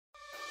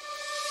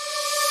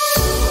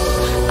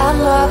I'm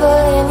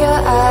marble in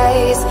your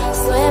eyes,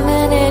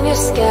 swimming in your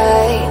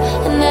sky.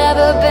 I've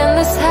never been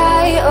this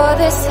high or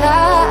this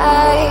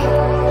high.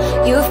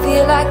 You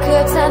feel like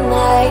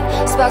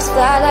kryptonite, sparks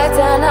fly like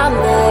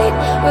dynamite,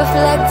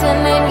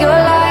 reflecting in your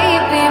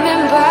light,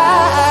 beaming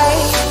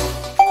bright.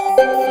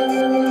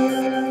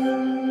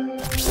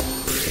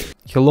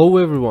 Hello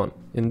everyone!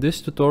 In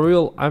this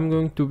tutorial I'm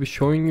going to be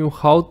showing you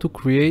how to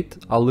create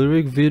a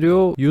lyric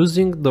video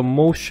using the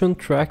motion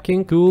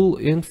tracking tool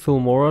in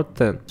Filmora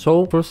 10.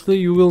 So firstly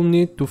you will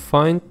need to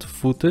find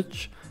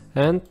footage,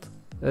 and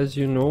as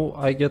you know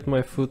I get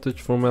my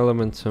footage from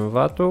Elements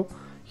Envato.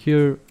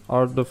 Here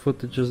are the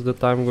footages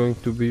that I'm going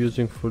to be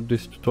using for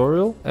this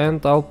tutorial,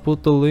 and I'll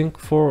put a link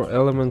for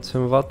Elements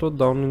Envato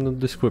down in the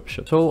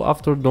description. So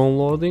after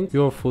downloading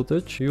your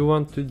footage you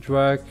want to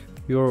drag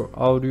your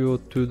audio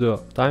to the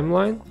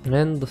timeline,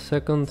 and the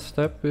second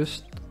step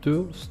is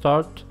to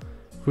start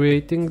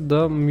creating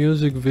the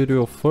music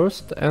video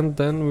first, and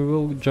then we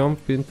will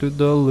jump into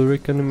the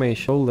lyric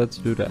animation. So let's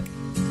do that.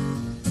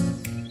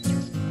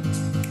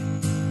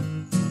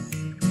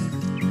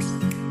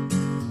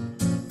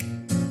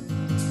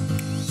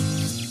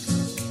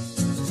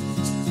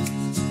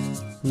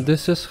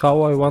 This is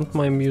how I want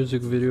my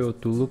music video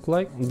to look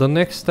like. The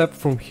next step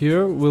from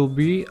here will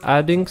be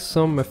adding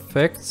some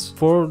effects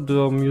for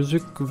the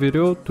music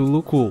video to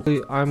look cool.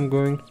 I'm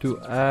going to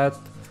add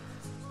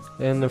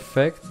an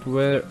effect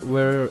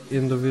where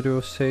in the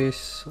video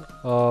says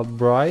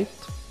bright.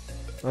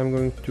 I'm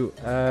going to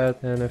add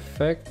an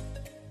effect,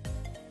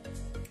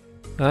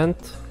 and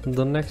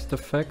the next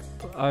effect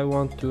I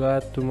want to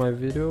add to my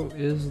video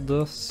is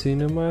the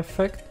cinema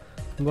effect,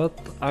 but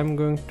I'm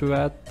going to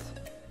add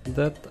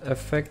that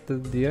effect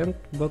at the end.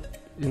 But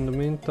in the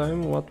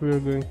meantime what we're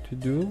going to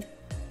do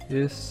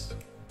is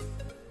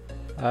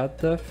add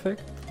the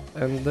effect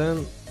and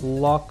then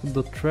lock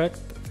the track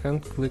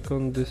and click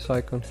on this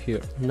icon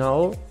here.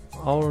 Now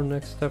our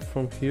next step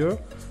from here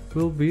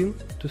will be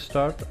to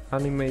start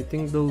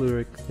animating the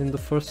lyric. In the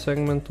first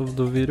segment of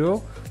the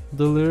video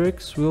the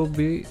lyrics will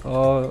be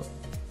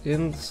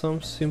in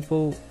some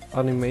simple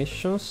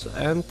animations,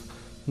 and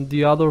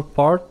the other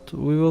part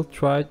we will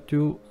try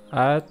to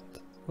add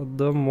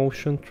the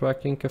motion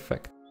tracking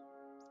effect.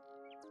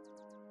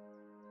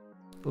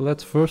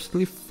 Let's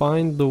firstly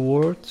find the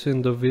words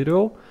in the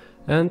video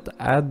and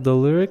add the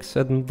lyrics,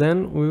 and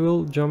then we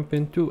will jump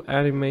into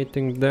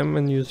animating them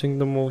and using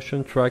the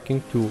motion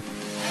tracking tool.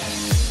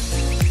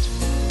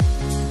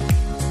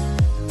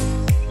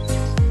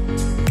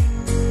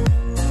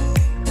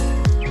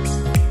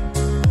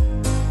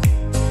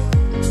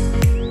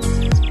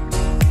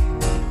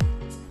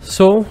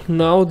 So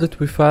now that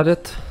we've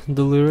added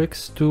the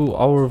lyrics to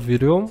our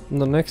video,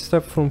 the next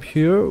step from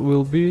here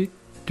will be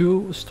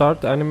to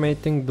start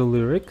animating the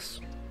lyrics.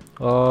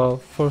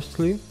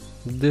 Firstly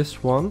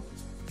this one,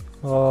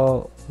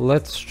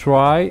 let's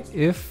try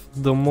if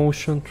the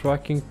motion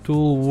tracking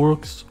tool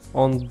works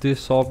on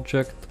this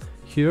object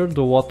here,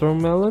 the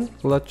watermelon.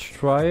 Let's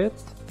try it,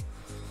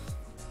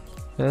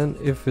 and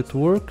if it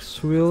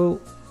works we'll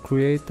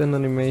create an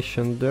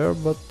animation there,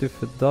 but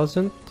if it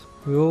doesn't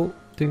we'll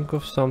think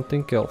of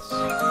something else.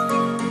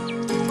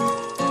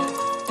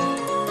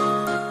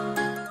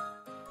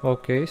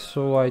 Okay,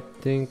 so I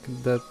think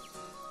that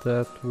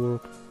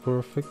worked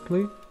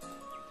perfectly.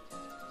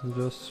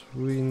 Just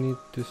we need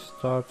to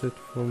start it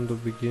from the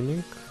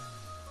beginning.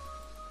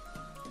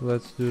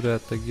 Let's do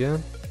that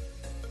again.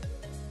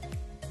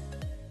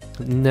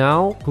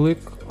 Now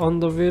click on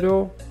the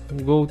video,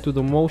 go to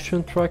the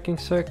motion tracking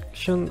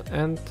section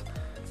and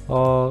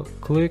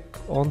click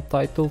on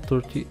title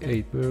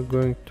 38. We're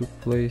going to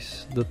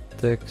place the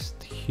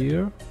text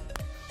here.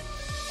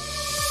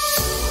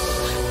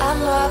 I'm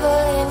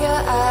marble in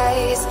your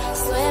eyes,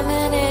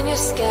 swimming in your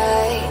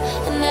sky.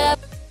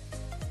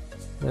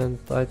 And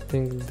I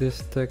think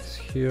this text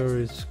here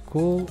is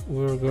cool.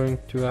 We're going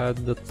to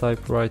add the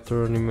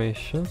typewriter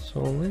animations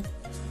only.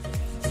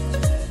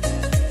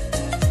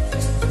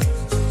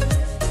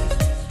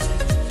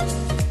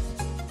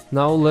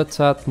 Now let's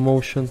add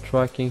motion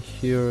tracking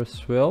here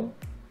as well.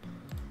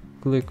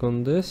 Click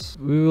on this.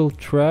 We will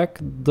track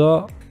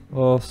the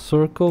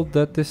circle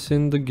that is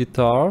in the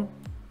guitar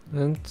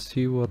and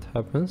see what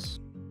happens.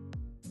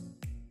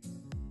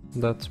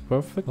 That's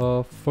perfect.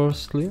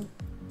 Firstly,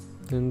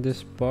 in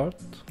this part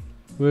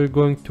we're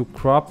going to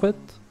crop it,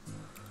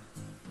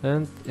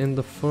 and in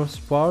the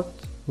first part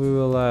we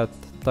will add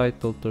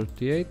title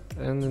 38,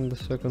 and in the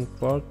second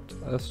part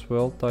as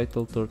well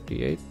title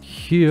 38.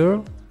 Here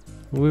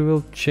we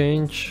will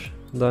change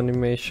the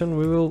animation.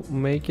 We will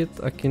make it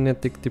a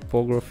kinetic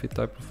typography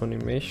type of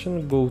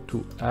animation. Go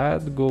to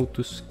add, go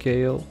to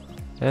scale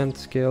and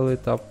scale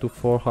it up to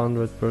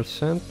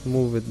 400%,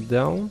 move it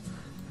down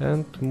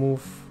and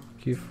move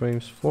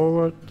keyframes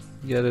forward,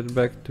 get it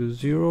back to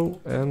 0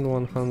 and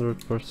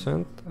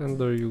 100%, and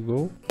there you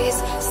go.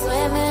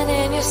 Swimming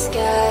in your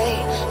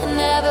sky,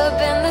 never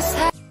been this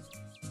high.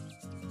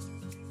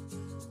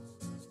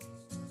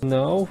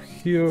 Now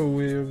here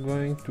we're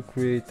going to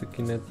create a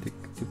kinetic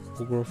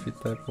typography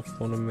type of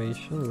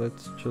animation.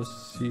 Let's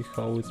just see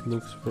how it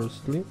looks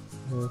firstly.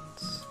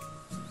 Let's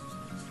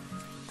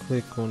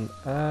click on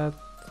add,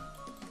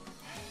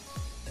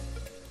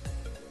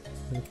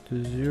 go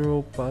to 0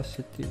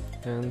 opacity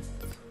and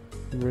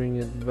bring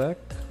it back.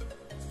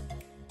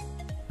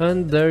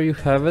 And there you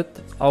have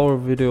it, our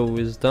video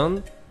is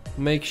done.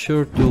 Make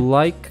sure to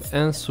like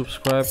and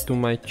subscribe to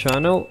my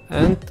channel,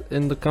 and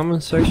in the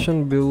comment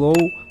section below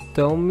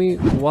tell me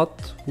what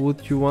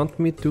would you want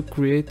me to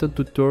create a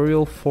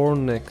tutorial for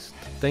next.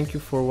 Thank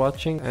you for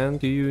watching and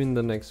see you in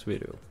the next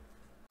video.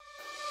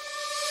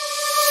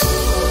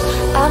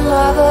 I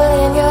marvel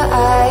in your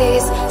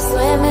eyes,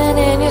 swimming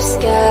in your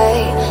sky.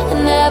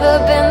 I've never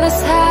been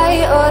this high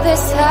or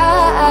this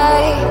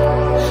high.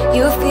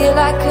 You feel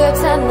like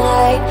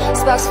kryptonite,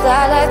 sparks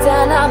fly like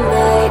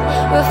dynamite,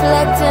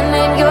 reflecting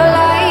in your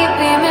light.